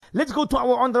Let's go to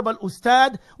our honorable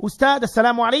Ustad. Ustad,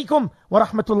 Assalamu alaikum wa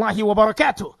rahmatullahi wa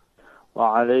barakatuh.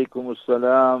 Wa alaikum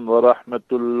assalam wa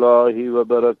rahmatullahi wa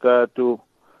barakatuh.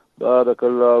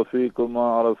 Barakallahu feekum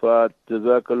Arafat.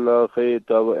 Jazakallah khair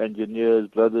to our engineers,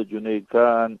 Brother Junaid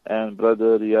Khan and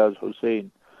Brother Riyaz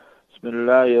Hoosen.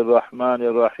 Bismillahir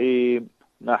Rahmanir Rahim.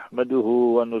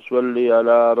 Nahmaduhu wa nusalli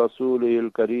ala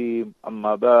Rasulihil Kareem.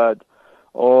 Amma ba'd.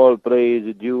 All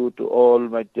praise due to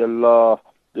Almighty Allah,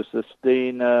 the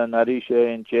sustainer, nourisher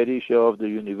and cherisher of the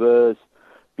universe.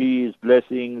 Peace,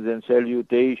 blessings and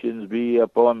salutations be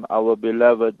upon our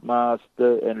beloved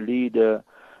master and leader,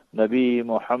 Nabi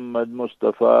Muhammad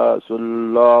Mustafa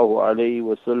sallallahu alayhi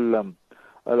wasallam.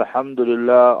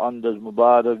 Alhamdulillah, on this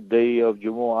Mubarak day of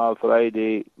Jumu'ah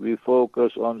Friday, we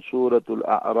focus on Sura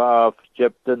A'araaf,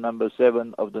 chapter number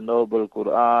 7 of the Noble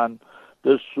Quran.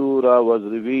 This surah was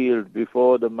revealed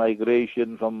before the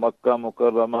migration from Makkah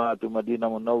Mukarramah to Medina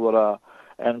Munawwara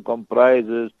and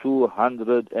comprises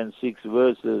 206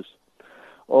 verses.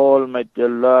 Almighty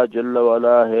Allah Jalla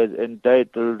wa'ala has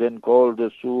entitled and called the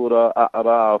Surah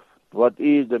A'araaf. What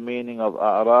is the meaning of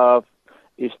A'araaf?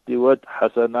 Istiwat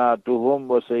hasanatuhum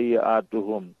wa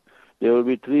sayyi'atuhum. There will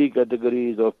be three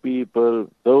categories of people.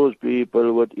 Those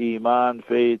people with Iman,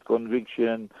 faith,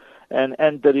 conviction, and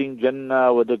entering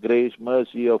Jannah with the grace,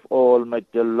 mercy of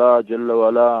Almighty Allah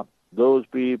Jalla wa'ala. Those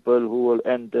people who will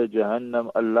enter Jahannam,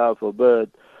 Allah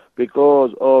forbid,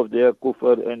 because of their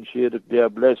kufr and shirk, their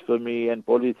blasphemy and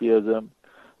polytheism.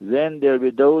 Then there will be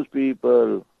those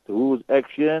people whose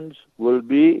actions will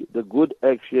be the good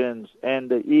actions and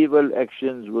the evil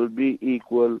actions will be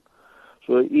equal.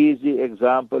 So easy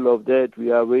example of that,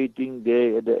 we are waiting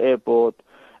there at the airport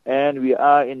and we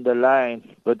are in the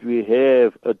line, but we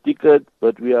have a ticket,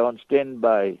 but we are on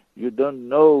standby. You don't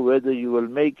know whether you will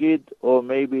make it or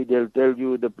maybe they'll tell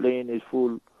you the plane is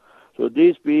full. So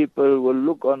these people will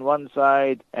look on one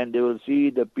side and they will see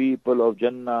the people of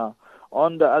Jannah.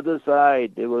 On the other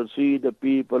side, they will see the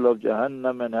people of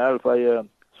Jahannam and Hellfire.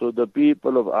 So the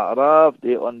people of A'araaf,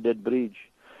 they're on that bridge.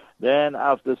 Then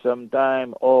after some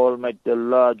time, Almighty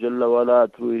Allah Jalla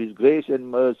wa'ala, through His grace and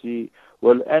mercy,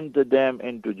 will enter them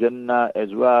into Jannah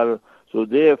as well. So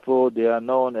therefore, they are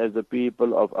known as the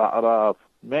people of A'araaf.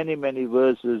 Many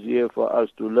verses here for us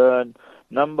to learn.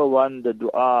 Number one, the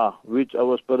dua, which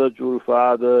our spiritual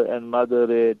father and mother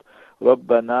read.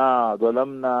 ربنا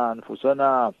ظلمنا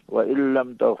أنفسنا وإن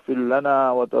لم تغفر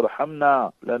لنا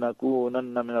وترحمنا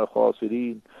لنكونن من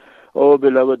الخاسرين. Oh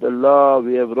beloved Allah,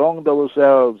 we have wronged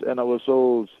ourselves and our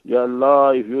souls. Ya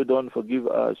Allah, if you don't forgive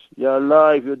us, Ya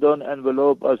Allah, if you don't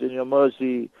envelope us in your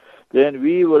mercy, then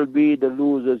we will be the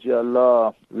losers, Ya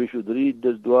Allah. We should read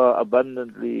this dua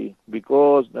abundantly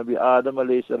because Nabi Adam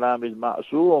alayhi salam is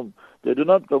ma'soom. They do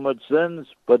not commit sins,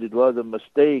 but it was a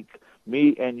mistake.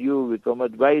 Me and you, we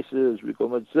commit vices, we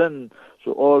commit sin.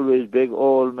 So always beg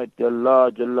Almighty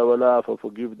Allah Jalla wa'ala for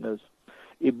forgiveness.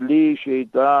 Iblis,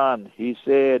 Shaitan, he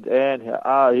said, and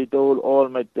he told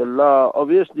Almighty Allah,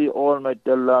 obviously Almighty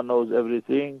Allah knows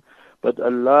everything, but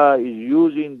Allah is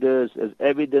using this as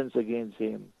evidence against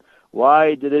him.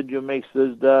 Why didn't you make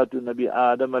sajda to Nabi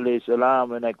Adam alayhi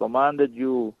salam when I commanded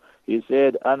you? He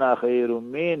said, Ana khayrun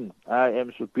min, I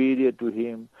am superior to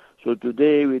him. So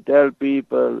today we tell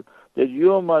people that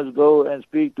you must go and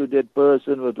speak to that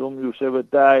person with whom you sever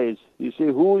ties. You say,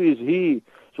 who is he?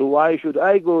 So why should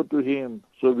I go to him?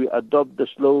 So we adopt the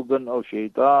slogan of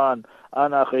Shaitan,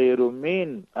 Ana khayrun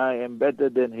min, I am better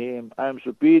than him, I am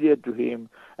superior to him,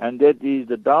 and that is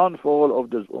the downfall of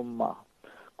this ummah.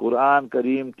 Quran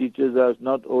Kareem teaches us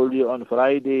not only on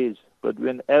Fridays, but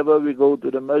whenever we go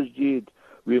to the masjid,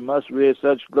 we must wear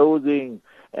such clothing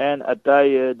and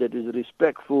attire that is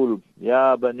respectful.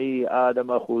 Ya bani Adam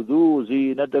khudhu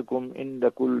zinatakum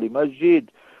inda kulli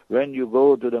masjid. When you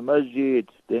go to the masjid,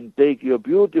 then take your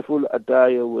beautiful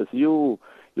attire with you,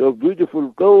 your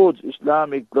beautiful clothes,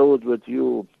 Islamic clothes with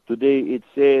you. Today it's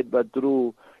sad but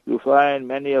true. You find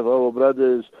many of our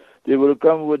brothers, they will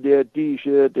come with their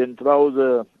t-shirt and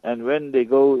trouser, and when they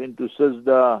go into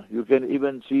sajda, you can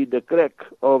even see the crack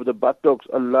of the buttocks,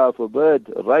 Allah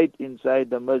forbid, right inside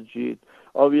the masjid.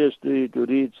 Obviously, to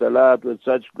read salat with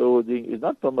such clothing is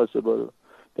not permissible.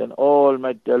 Then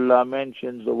Almighty Allah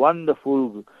mentions the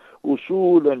wonderful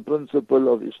usul and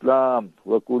principle of Islam.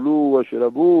 وَكُلُوا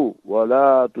وَاشْرَبُوا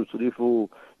وَلَا تُسْرِفُوا.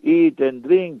 Eat and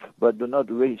drink, but do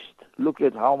not waste. Look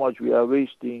at how much we are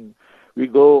wasting. We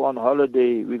go on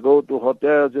holiday, we go to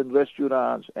hotels and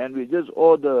restaurants, and we just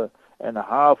order, and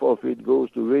half of it goes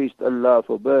to waste, Allah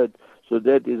forbid. So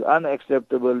that is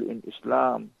unacceptable in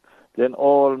Islam. Then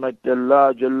Almighty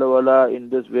Allah Jalla wa'ala in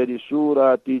this very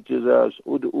surah teaches us,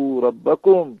 Ud'u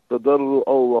Rabbakum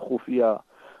tadarru'aw wa khufya.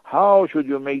 How should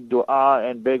you make dua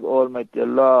and beg Almighty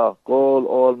Allah? Call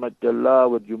Almighty Allah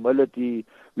with humility.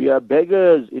 We are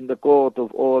beggars in the court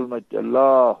of Almighty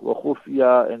Allah. Wa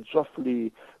khufya, and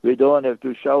softly. We don't have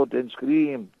to shout and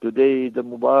scream. Today is the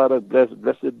Mubarak,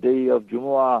 blessed day of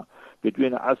Jumu'ah,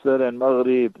 between Asr and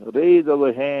Maghrib. Raise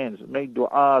our hands, make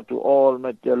dua to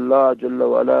Almighty Allah Jalla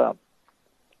wa Ala.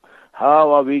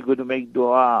 How are we going to make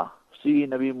dua? See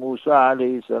Nabi Musa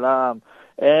alayhi salam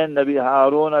and Nabi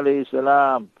Harun alayhi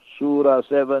salam. Surah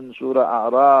 7,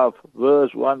 Surah A'araaf,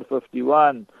 verse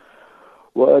 151.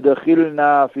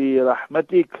 وَأَدْخِلْنَا فِي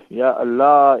رَحْمَتِكَ. Ya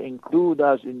Allah, include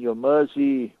us in your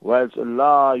mercy. Whilst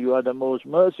Allah, you are the most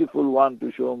merciful one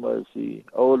to show mercy.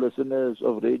 All listeners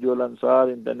of Radio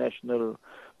Al-Ansar International,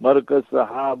 Markaz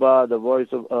Sahaba, the voice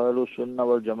of Ahlul Sunnah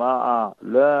wal Jama'ah,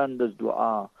 learn this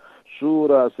dua.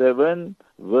 Surah 7,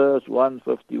 verse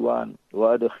 151.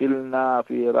 وَأَدْخِلْنَا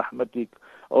فِي رَحْمَتِكَ.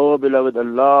 Oh beloved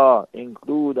Allah,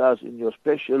 include us in your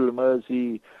special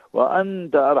mercy.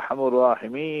 وَأَنْتَ أَرْحَمُ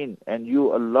الرَّاحِمِينَ. And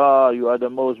you, Allah, you are the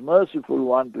most merciful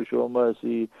one to show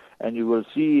mercy. And you will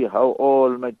see how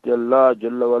Almighty Allah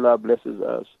Jalla wala blesses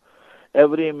us.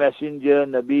 Every messenger,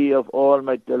 Nabi of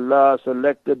Almighty Allah,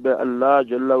 selected by Allah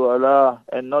Jalla wala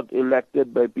and not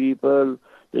elected by people.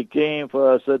 They came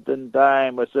for a certain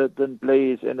time, a certain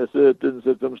place, and a certain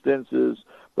circumstances.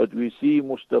 But we see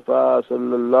Mustafa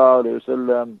sallallahu alayhi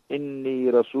wasallam,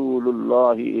 Inni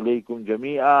Rasulullahi ilaykum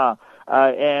jami'a.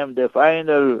 I am the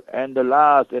final and the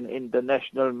last and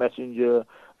international messenger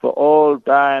for all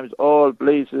times, all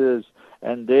places.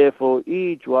 And therefore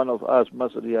each one of us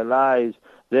must realize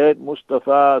that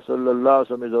Mustafa sallallahu alayhi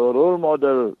wasallam is our role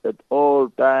model at all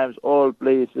times, all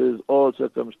places, all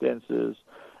circumstances.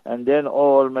 And then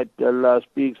Almighty Allah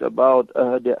speaks about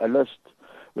Ahad Alast.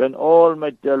 When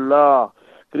Almighty Allah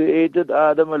created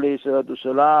Adam alayhi salatu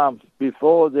salam,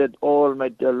 before that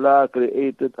Almighty Allah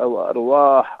created our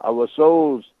arwah, our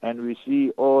souls, and we see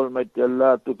Almighty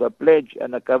Allah took a pledge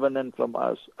and a covenant from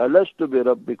us. Alastu bi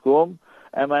rabbikum,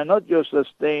 am I not your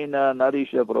sustainer,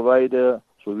 nourisher, provider?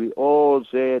 So we all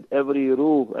said, every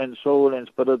ruh and soul and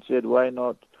spirit said, why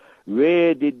not?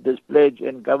 Where did this pledge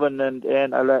and covenant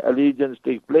and allegiance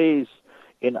take place?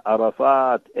 In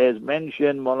Arafat, as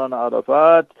mentioned Maulana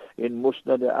Arafat in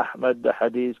Musnad Ahmad, the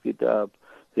Hadith Kitab.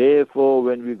 Therefore,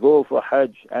 when we go for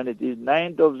Hajj, and it is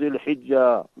 9th of Zil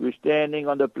Hijjah, we're standing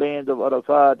on the plains of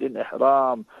Arafat in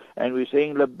Ihram, and we're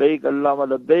saying, Labbaik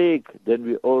Allahumma Labbaik, then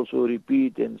we also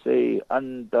repeat and say,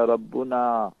 Anta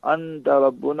Rabbuna,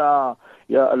 Anta Rabbuna,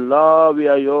 Ya Allah, we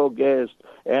are your guest,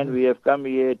 and we have come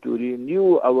here to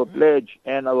renew our pledge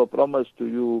and our promise to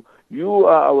you. You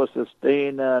are our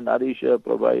sustainer, nourisher,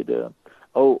 provider.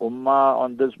 O Ummah,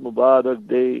 on this Mubarak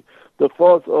day, the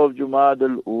 4th of Jumad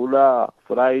al-Ula,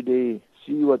 Friday,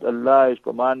 see what Allah is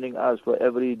commanding us for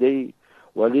every day.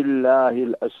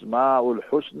 وَلِلَّهِ الْأَسْمَاءُ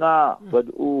الْحُسْنَى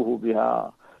فَادْعُوهُ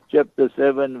بِهَا. Chapter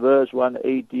 7, verse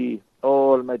 180,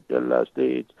 Almighty Allah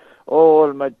states,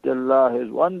 Almighty Allah has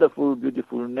wonderful,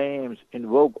 beautiful names.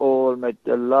 Invoke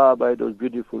Almighty Allah by those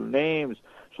beautiful names.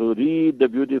 So read the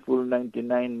beautiful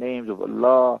 99 names of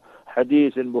Allah.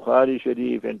 Hadith in Bukhari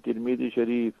Sharif and Tirmidhi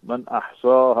Sharif. Man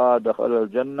ahsaha dakhal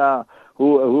al-Jannah.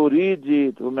 Who reads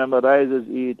it, who memorizes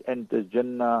it, enters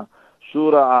Jannah.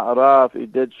 Sura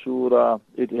A'araaf, that surah,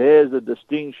 it has the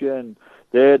distinction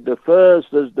that the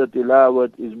first sajda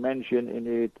tilawat is mentioned in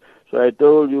it. So I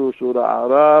told you, Surah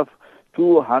A'araaf,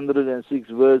 206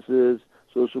 verses.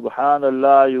 So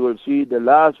subhanallah, you will see the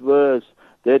last verse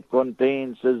that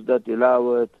contains sajda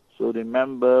tilawat. So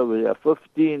remember, we have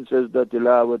 15 sajda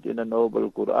tilawat in the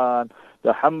Noble Quran.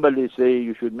 The Hanbalis say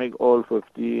you should make all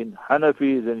 15.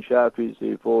 Hanafis and Shafis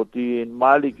say 14.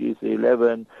 Malikis say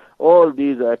 11. All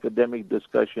these are academic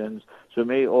discussions. So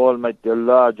may Almighty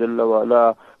Allah Jalla wa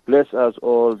Ala bless us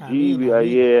all. Gee, we are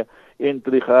here in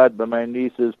Trikhat by my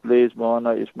niece's place,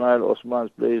 Mohana Ismail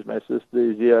Osman's place. My sister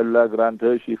is here. Allah grant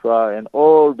her shifa, and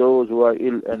all those who are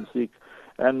ill and sick.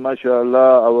 And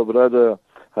mashallah, our brother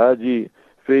Haji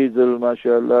Faisal,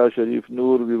 mashallah, Sharif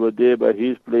Noor, we were there by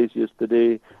his place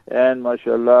yesterday. And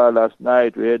mashallah, last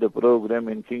night we had a program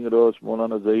in King Road.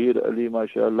 Maulana Zahir Ali,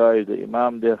 mashallah, is the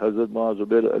Imam there, Hazrat Maulana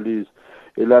Zubair Ali's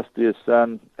illustrious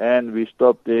son. And we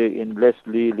stopped there in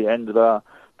Leslie, Leandra,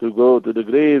 to go to the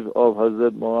grave of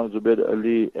Hazrat Maulana Zubair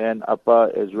Ali and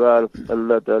Appa as well.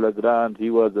 Allah Ta'ala grant,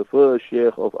 he was the first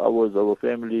sheikh of ours, our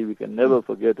family. We can never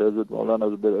forget Hazrat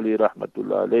Maulana Zubair Ali,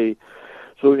 rahmatullah alayhi.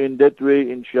 So in that way,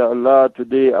 inshallah,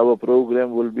 today our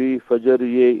program will be Fajr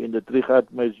in the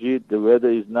Trikhat Masjid. The weather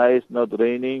is nice, not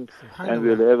raining, and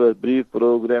we'll have a brief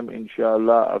program,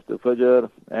 inshallah, after Fajr.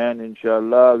 And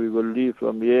inshallah, we will leave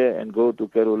from here and go to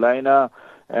Carolina.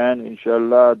 And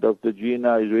inshallah, Dr.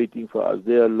 Jannah is waiting for us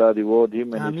there. Allah reward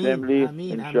him and his family.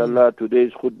 Inshallah,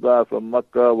 today's khutbah from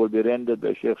Makkah will be rendered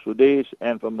by Sheikh Sudais,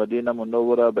 and from Medina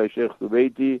Munawwara by Sheikh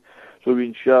Thubaiti. So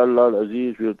inshallah,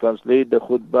 Aziz will translate the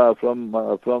khutbah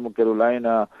from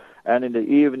Carolina. And in the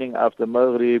evening after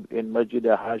Maghrib in Masjid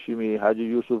Hashimi, Haji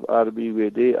Yusuf Arbi, where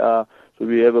they are. So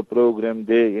we have a program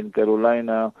there in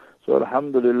Carolina. So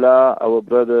alhamdulillah, our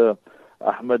brother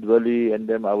Ahmad Wali and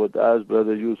then our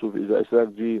brother Yusuf is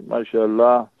Asrakji,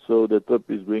 mashallah. So the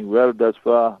trip is going well thus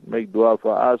far. Make dua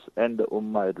for us and the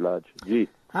ummah at large. Ji.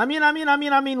 Ameen, ameen,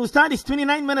 ameen, ameen. Ustad, it's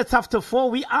 29 minutes after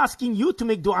 4. We're asking you to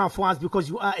make dua for us because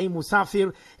you are a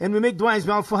musafir. And we make dua as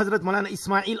well for Hazrat Maulana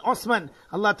Ismail Osman.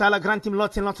 Allah Ta'ala grant him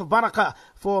lots and lots of barakah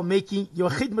for making your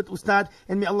khidmat, Ustad.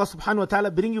 And may Allah Subhanahu wa Ta'ala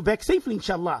bring you back safely,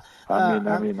 inshallah. Ameen,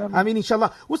 ameen, ameen. Ameen,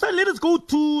 inshallah. Ustad, let us go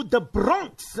to the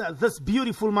Bronx. This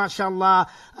beautiful, mashallah,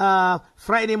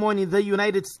 Friday morning in the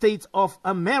United States of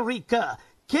America.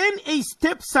 Can a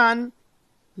stepson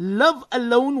live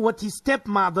alone with his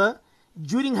stepmother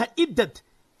during her iddat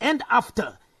and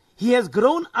after? He has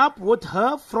grown up with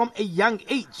her from a young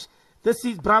age. This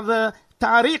is brother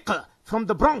Tariq from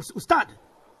the Bronx. Ustad.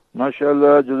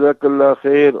 MashaAllah, Jazakallah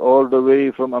khair, all the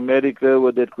way from America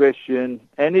with that question.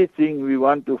 Anything we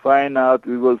want to find out,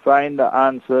 we will find the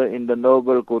answer in the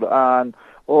Noble Quran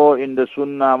or in the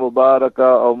Sunnah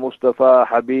Mubarakah of Mustafa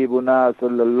Habibuna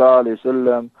Sallallahu Alaihi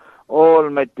Wasallam.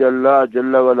 Almighty Allah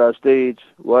Jalla wala states,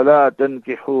 وَلَا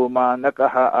تَنْكِحُوا مَا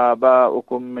نَكَحَ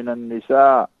آبَاؤُكُم مِّنَ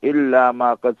النِّسَاءِ إِلَّا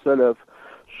مَا قَدْ سَلَفَ.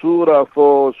 Surah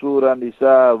 4, Surah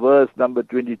Nisa, verse number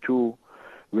 22.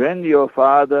 When your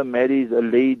father marries a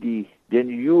lady, then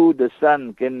you, the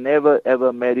son, can never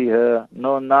ever marry her,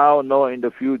 nor now, nor in the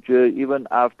future, even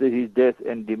after his death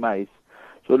and demise.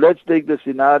 So let's take the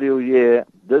scenario here.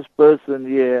 This person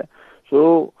here,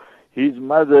 so his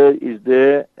mother is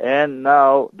there, and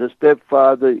now the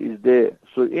stepfather is there.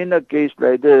 So in a case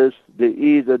like this, there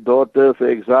is a daughter, for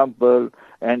example,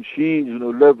 and she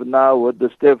live now with the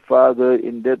stepfather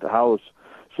in that house.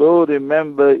 So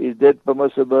remember, is that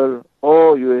permissible?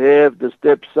 Or you have the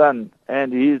stepson,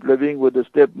 and he is living with the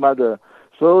stepmother.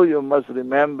 So you must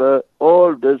remember,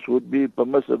 all this would be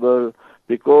permissible,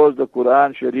 because the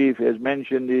Quran Sharif has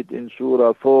mentioned it in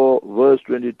Surah 4, verse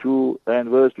 22 and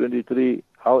verse 23.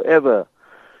 However,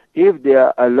 if they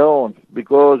are alone,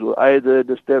 because either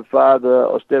the stepfather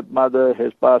or stepmother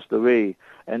has passed away,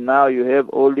 and now you have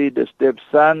only the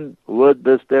stepson with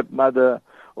the stepmother,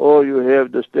 or you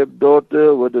have the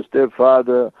stepdaughter with the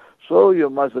stepfather, so you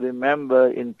must remember,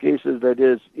 in cases like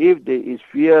this, if there is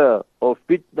fear of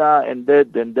fitna and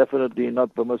that, then definitely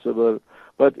not permissible.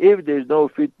 But if there is no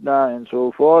fitna and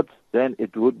so forth, then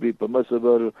it would be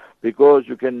permissible, because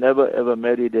you can never ever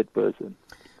marry that person.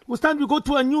 Ustad, we go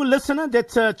to a new listener that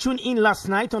tuned in last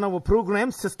night on our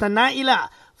program, Sister Naila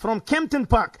from Kempton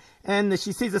Park. And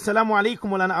she says, Assalamu alaikum,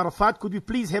 Maulana Arafat. Could we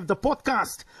please have the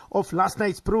podcast of last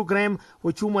night's program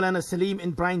with you, Maulana Salim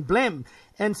and Brian Blem?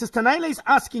 And Sister Naila is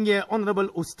asking Honorable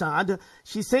Ustad,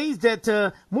 she says that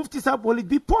Mufti Sahab, will it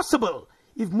be possible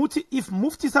if Mufti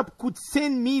Sahab could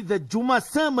send me the Juma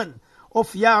sermon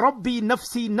of Ya Rabbi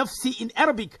Nafsi Nafsi in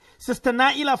Arabic? Sister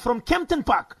Naila from Kempton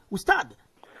Park. Ustad.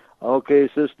 Okay,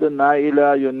 Sister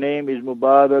Naila, your name is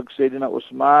Mubarak Sayyidina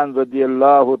Usman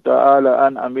radiyallahu ta'ala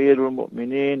an Amirul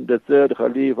Mu'mineen, the third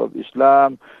Khalif of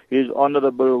Islam. His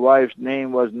honorable wife's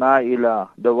name was Naila,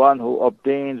 the one who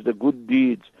obtains the good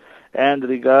deeds. And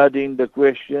regarding the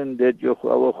question that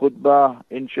our khutbah,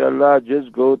 inshallah,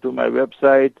 just go to my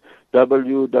website,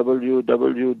 www.mufti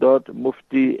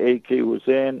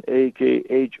Hoosen,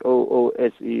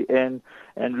 Hoosen,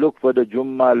 and look for the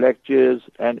Jummah lectures,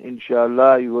 and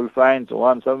inshallah you will find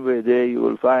somewhere there you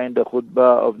will find the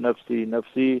khutbah of Nafsi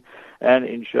Nafsi, and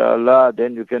inshallah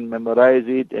then you can memorize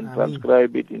it and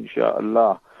transcribe it,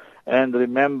 inshallah. And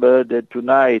remember that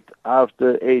tonight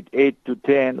after 8 to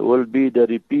 10 will be the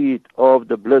repeat of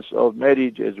the bliss of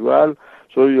marriage as well,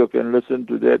 so you can listen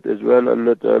to that as well.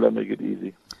 Allah Ta'ala make it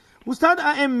easy. Ustad,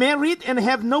 I am married and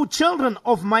have no children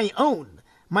of my own.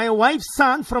 My wife's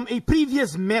son from a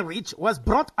previous marriage was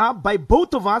brought up by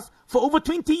both of us for over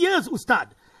 20 years,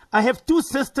 Ustad. I have 2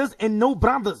 sisters and no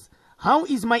brothers. How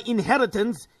is my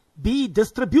inheritance be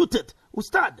distributed,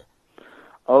 Ustad?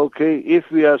 Okay, if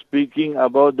we are speaking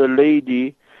about the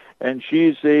lady, and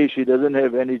she says she doesn't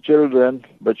have any children,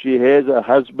 but she has a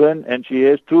husband and she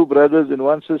has 2 brothers and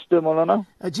 1 sister, Maulana?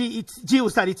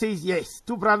 Ustad, it says yes,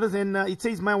 2 brothers, and it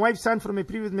says my wife's son from a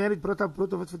previous marriage brought up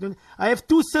both of us for 20. I have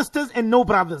 2 sisters and no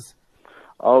brothers.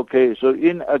 Okay, so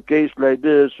in a case like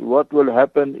this, what will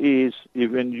happen is, if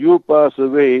when you pass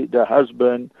away, the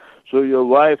husband, so your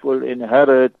wife will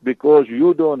inherit because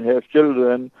you don't have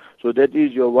children. So that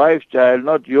is your wife's child,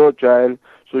 not your child.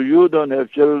 So you don't have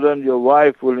children, your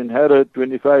wife will inherit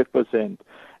 25%.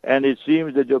 And it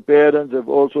seems that your parents have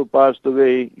also passed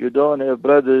away. You don't have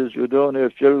brothers, you don't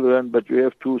have children, but you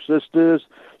have two sisters.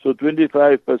 So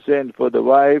 25% for the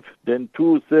wife, then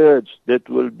 2/3 that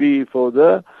will be for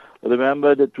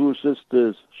remember the two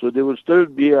sisters. So there will still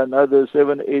be another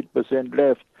 7-8%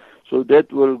 left. So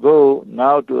that will go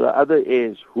now to the other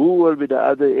heirs. Who will be the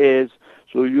other heirs?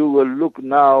 So you will look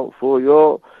now for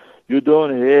you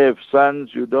don't have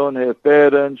sons, you don't have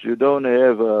parents, you don't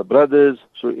have brothers.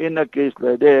 So in a case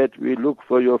like that, we look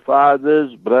for your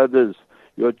father's brothers,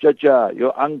 your chacha,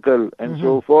 your uncle, and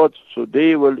so forth. So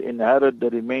they will inherit the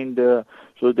remainder.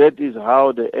 So that is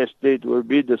how the estate will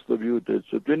be distributed.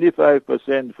 So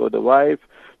 25% for the wife,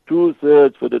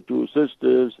 2/3 for the two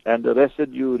sisters, and the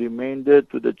residue remainder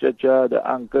to the chacha, the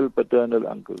uncle, paternal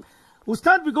uncle.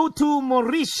 Ustad, we go to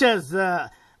Mauritius.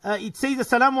 It says,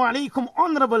 Assalamu alaikum,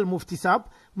 Honorable Mufti Sahab.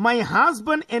 My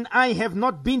husband and I have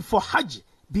not been for Hajj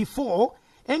before,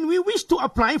 and we wish to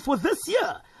apply for this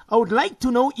year. I would like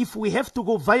to know if we have to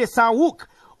go via Sawook,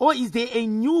 or is there a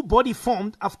new body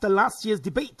formed after last year's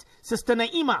debate? Sister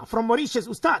Naima from Mauritius,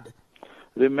 Ustad.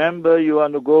 Remember, you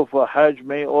want to go for Hajj.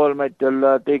 May Almighty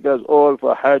Allah take us all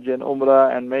for Hajj and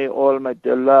Umrah, and may Almighty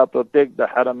Allah protect the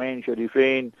Haramain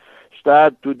Sharifain.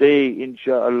 Start today,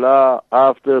 inshallah,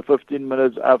 after 15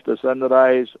 minutes after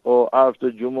sunrise, or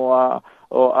after Jumu'ah,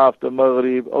 or after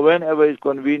Maghrib, or whenever is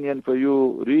convenient for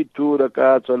you. Read 2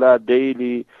 rakat salat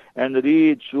daily, and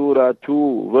read Surah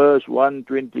 2, verse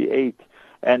 128.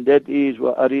 And that is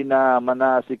وَأَرِنَا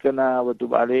مَنَاسِكَنَا وَتُبْ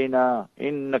عَلَيْنَا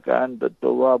إِنَّكَ أَنْتَ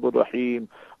التَّوَّابُ الرَّحِيمُ.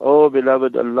 Oh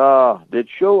beloved Allah, that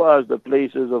show us the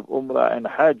places of Umrah and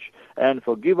Hajj, and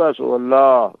forgive us, O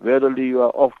Allah. Verily you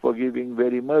are oft forgiving,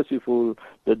 very merciful.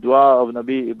 The dua of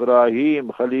Nabi Ibrahim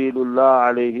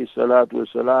Khalilullah alayhi salatu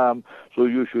wasalam. So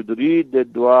you should read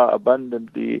that dua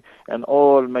abundantly, and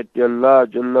Almighty Allah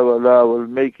Jalla wa Ala will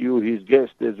make you His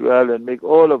guest as well, and make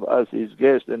all of us His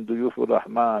guest, and Duyufur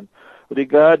Rahman.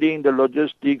 Regarding the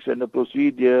logistics and the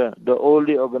procedure, the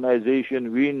only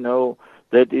organization we know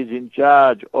that is in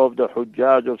charge of the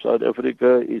Hujjaj of South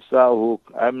Africa is Sawook.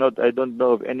 I don't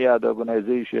know of any other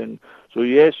organization. So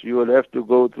yes, you will have to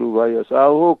go through via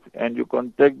Sawook, and you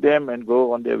contact them and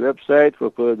go on their website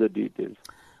for further details.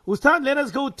 Ustad, let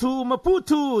us go to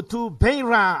Maputo, to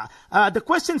Beira. The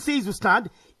question says, Ustad,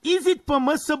 is it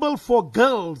permissible for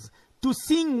girls to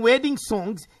sing wedding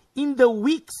songs in the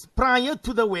weeks prior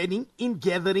to the wedding in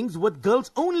gatherings with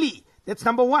girls only? That's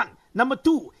number one. Number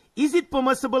two, is it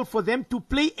permissible for them to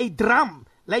play a drum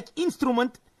like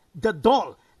instrument, the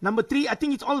doll? Number three, I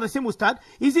think it's all the same, Ustad.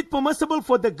 Is it permissible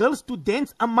for the girls to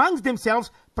dance amongst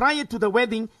themselves prior to the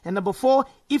wedding? And number four,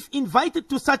 if invited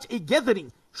to such a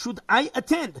gathering, should I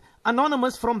attend?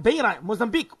 Anonymous from Beira,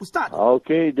 Mozambique, Ustad.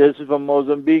 Okay, this is from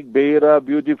Mozambique, Beira,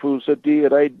 beautiful city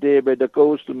right there by the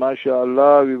coast,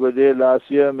 mashallah. We were there last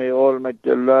year. May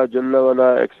Almighty Allah Jalla wa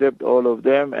Ala accept all of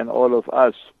them and all of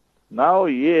us. Now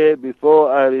here,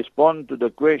 before I respond to the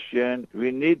question,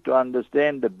 we need to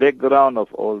understand the background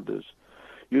of all this.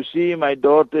 You see, my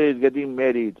daughter is getting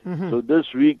married. So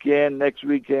this weekend, next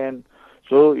weekend,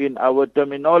 so in our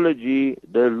terminology,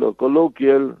 the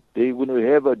colloquial, they're going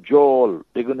to have a jol.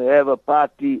 They're going to have a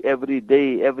party every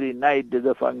day, every night there's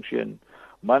a function.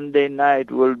 Monday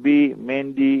night will be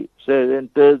Mendi,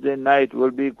 and Thursday night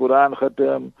will be Quran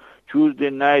Khatam, Tuesday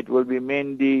night will be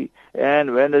Mendi,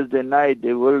 and Wednesday night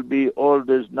there will be all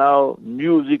this now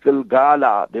musical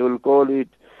gala, they will call it,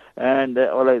 and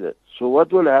all like that. So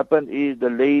what will happen is the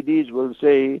ladies will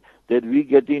say that we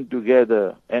getting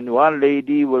together, and one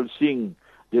lady will sing.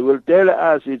 They will tell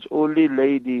us it's only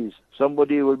ladies.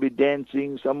 Somebody will be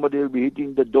dancing, somebody will be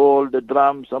hitting the doll, the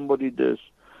drum, somebody this.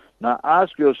 Now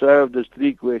ask yourself these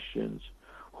three questions.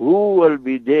 Who will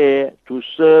be there to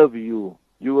serve you?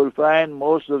 You will find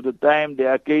most of the time they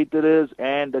are caterers,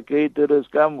 and the caterers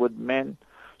come with men.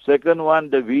 Second one,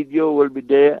 the video will be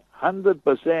there,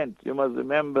 100%. You must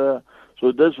remember.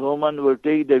 So this woman will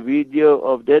take the video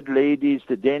of that lady's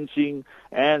dancing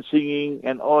and singing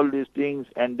and all these things,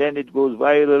 and then it goes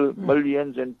viral.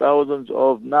 Millions and thousands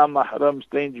of na-mahram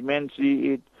strange men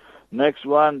see it. Next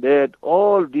one, that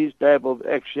all these type of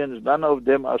actions, none of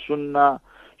them are sunnah.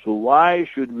 So why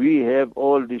should we have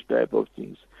all these type of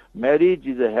things? Marriage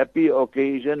is a happy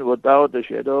occasion without a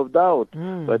shadow of doubt.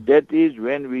 But that is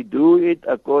when we do it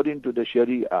according to the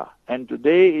Sharia. And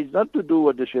today is not to do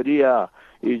what the Sharia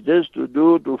is, just to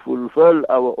do to fulfill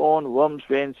our own whims,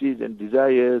 fancies and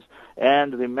desires,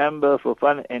 and remember for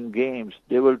fun and games.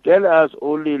 They will tell us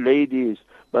only ladies,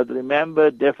 But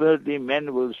remember, definitely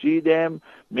men will see them,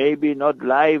 maybe not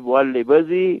live while they're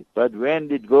busy, but when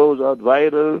it goes out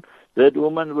viral, that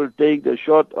woman will take the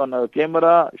shot on her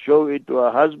camera, show it to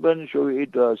her husband, show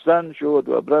it to her son, show it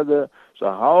to her brother. So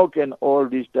how can all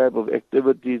these type of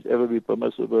activities ever be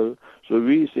permissible? So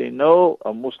we say no,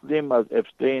 a Muslim must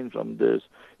abstain from this.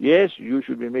 Yes, you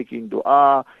should be making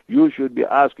dua, you should be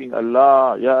asking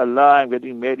Allah, Ya Allah, I'm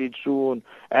getting married soon,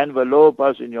 envelope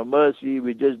us in your mercy.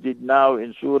 We just did now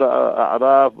in Surah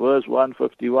A'araaf, verse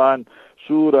 151,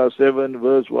 Surah 7,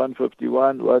 verse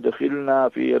 151,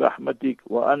 وَأَدْخِلْنَا فِي رَحْمَتِكَ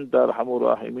وَأَنْتَ أَرْحَمُ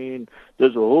الرَّاحِمِينَ.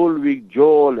 This whole week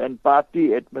joy and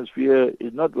party atmosphere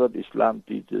is not what Islam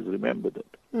teaches. Remember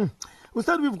that.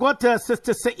 Ustad, we've got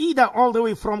Sister Saida all the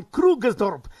way from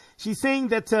Krugersdorp. She's saying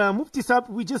that, Mufti Sahab,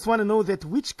 we just want to know that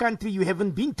which country you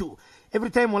haven't been to. Every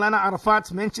time Maulana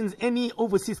Arafat mentions any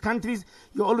overseas countries,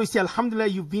 you always say, Alhamdulillah,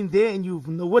 you've been there and you've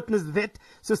witnessed that.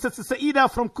 So Sister Saida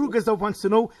from Krugersdorp wants to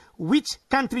know which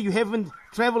country you haven't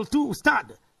traveled to,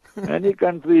 Ustad. Many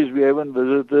countries we haven't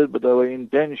visited, but our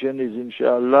intention is,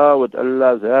 inshallah, with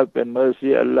Allah's help and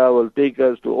mercy, Allah will take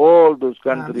us to all those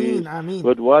countries. Ameen.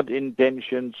 But what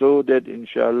intention? So that,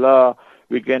 inshallah,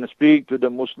 we can speak to the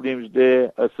Muslims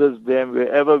there, assist them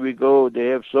wherever we go. They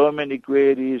have so many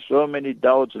queries, so many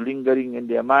doubts lingering in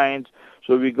their minds.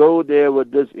 So we go there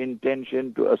with this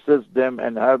intention to assist them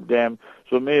and help them.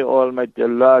 So may Almighty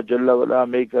Allah Jalla wala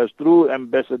make us true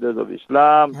ambassadors of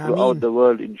Islam throughout the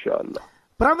world, inshallah.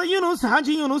 Brother Yunus,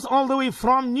 Haji Yunus, all the way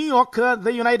from New York,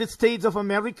 the United States of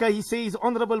America. He says,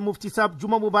 Honorable Mufti Sahab,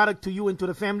 Juma Mubarak to you and to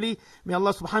the family. May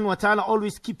Allah subhanahu wa ta'ala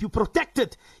always keep you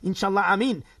protected. Inshallah,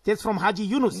 Ameen. That's from Haji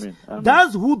Yunus. Ameen.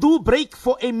 Does wudu break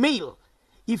for a male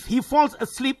if he falls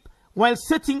asleep while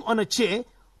sitting on a chair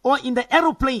or in the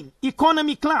aeroplane,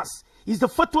 economy class? Is the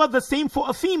fatwa the same for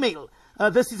a female?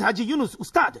 This is Haji Yunus,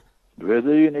 Ustad.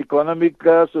 Whether you're in economic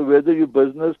class or whether you're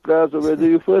business class or whether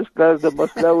you're first class, the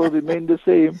masla will remain the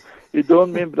same. It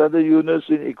don't mean, Brother Yunus,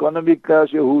 in economic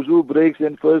class your huzu breaks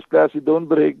and first class it don't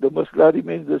break. The masla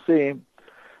remains the same.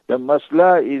 The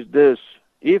masla is this.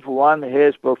 If one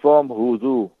has performed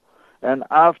huzu and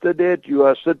after that you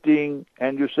are sitting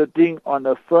and you're sitting on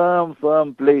a firm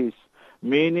place,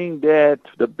 meaning that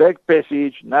the back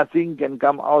passage, nothing can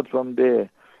come out from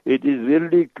there. It is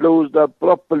really closed up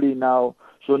properly now.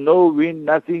 So no wind,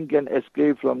 nothing can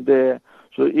escape from there.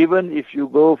 So even if you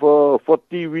go for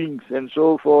 40 winks and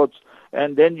so forth,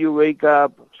 and then you wake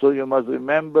up, so you must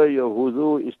remember your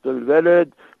wudu is still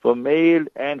valid for male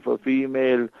and for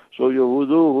female. So your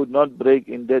wudu would not break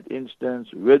in that instance,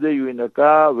 whether you're in a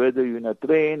car, whether you're in a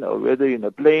train, or whether you're in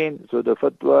a plane. So the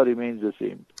fatwa remains the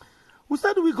same.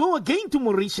 Ustad, we go again to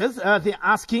Mauritius. They're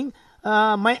asking,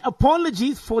 my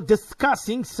apologies for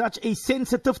discussing such a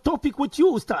sensitive topic with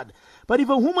you, Ustad. But if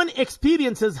a woman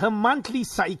experiences her monthly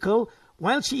cycle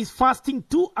while she is fasting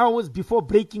 2 hours before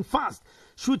breaking fast,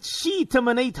 should she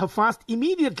terminate her fast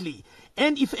immediately?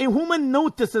 And if a woman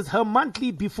notices her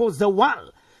monthly before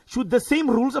Zawal, should the same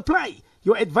rules apply?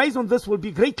 Your advice on this will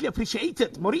be greatly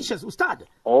appreciated. Mauritius, Ustad.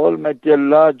 Almighty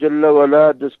Allah Jalla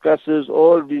wala discusses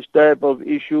all these type of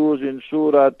issues in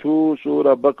Surah 2,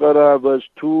 Surah Baqarah, verse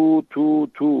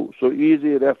 222. So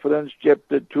easy reference,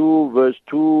 chapter 2, verse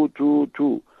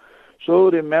 222.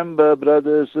 So remember,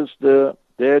 brother, sister,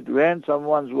 that when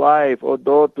someone's wife or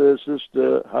daughter,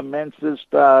 sister, her menses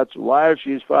starts while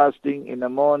she's fasting in the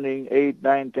morning, 8,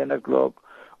 9, 10 o'clock,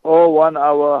 or 1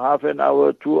 hour, half an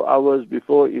hour, 2 hours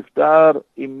before iftar,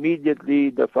 immediately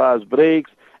the fast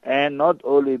breaks, and not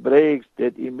only breaks,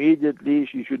 that immediately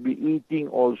she should be eating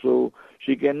also.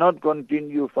 She cannot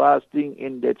continue fasting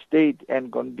in that state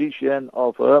and condition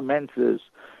of her menses.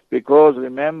 Because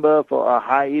remember, for a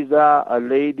haiza, a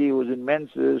lady who's in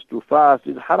menses, to fast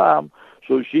is haram.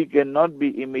 So she cannot be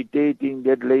imitating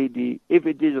that lady. If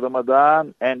it is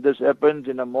Ramadan and this happens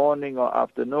in the morning or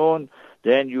afternoon,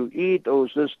 then you eat, oh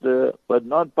sister, but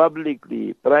not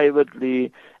publicly,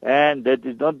 privately, and that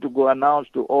is not to go announce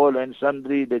to all and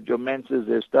sundry that your menses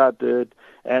have started.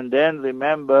 And then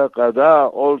remember,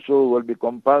 qada also will be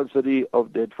compulsory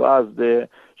of that fast there.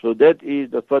 So that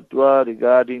is the fatwa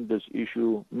regarding this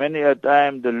issue. Many a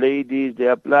time the ladies, they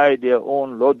apply their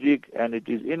own logic and it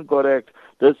is incorrect.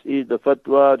 This is the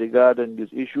fatwa regarding this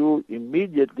issue.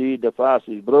 Immediately the fast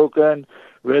is broken,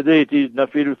 whether it is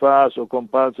nafil fast or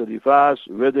compulsory fast,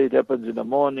 whether it happens in the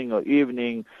morning or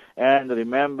evening. And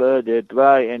remember, they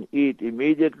try and eat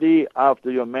immediately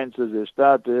after your menses have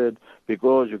started,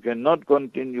 because you cannot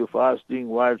continue fasting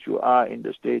whilst you are in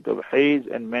the state of haze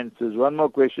and menses. One more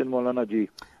question, Maulana Ji.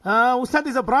 Ustad,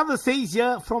 is a brother says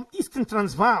here from Eastern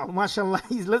Transvaal, mashallah,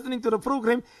 he's listening to the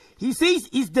program. He says,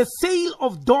 is the sale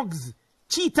of dogs,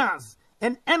 cheetahs,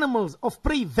 and animals of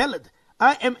prey valid.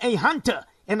 I am a hunter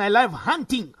and I love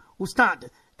hunting, Ustad.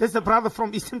 That's the brother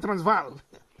from Eastern Transvaal.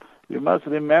 You must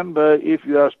remember, if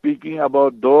you are speaking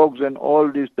about dogs and all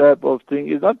this type of thing,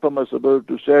 it's not permissible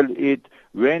to sell it.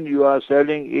 When you are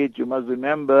selling it, you must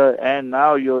remember, and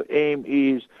now your aim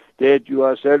is that you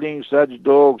are selling such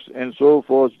dogs and so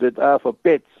forth that are for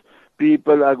pets.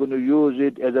 People are going to use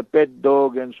it as a pet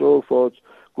dog and so forth.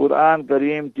 Quran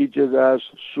Kareem teaches us,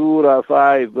 Surah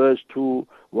 5 verse 2,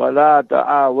 وَلَا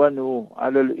تَعَاوَنُوا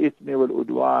عَلَى الْإِثْمِ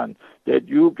وَالْعُدْوَانِ, that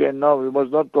you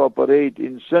must not cooperate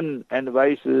in sin and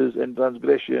vices and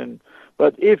transgression.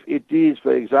 But if it is,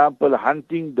 for example,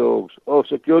 hunting dogs or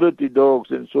security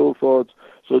dogs and so forth,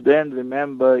 so then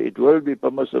remember it will be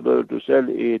permissible to sell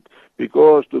it,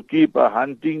 because to keep a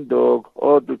hunting dog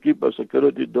or to keep a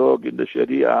security dog in the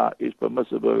Sharia is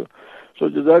permissible. So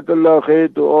Jazakallah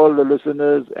khair to all the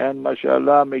listeners, and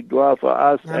mashallah make dua for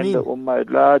us and the Ummah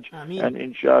at large. And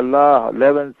inshallah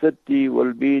 11:30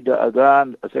 will be the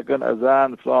adhan, second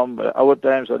adhan from our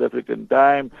time, South African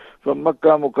time, from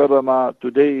Makkah Mukarramah.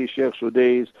 Today is Sheikh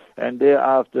Sudais, and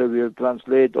thereafter we'll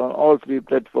translate on all three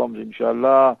platforms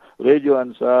inshallah, Radio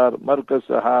Ansar, Markaz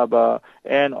Sahaba,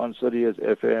 and on Sirius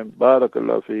FM.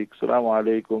 Barakallahu feek. Assalamu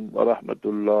alaikum wa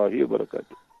rahmatullahi wa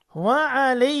barakatuh.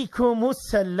 وعليكم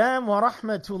السلام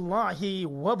ورحمة الله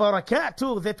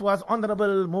وبركاته. That was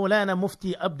Honorable Maulana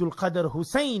Mufti Abdul Qadir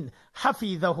Hoosen,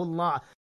 Hafidhahullah.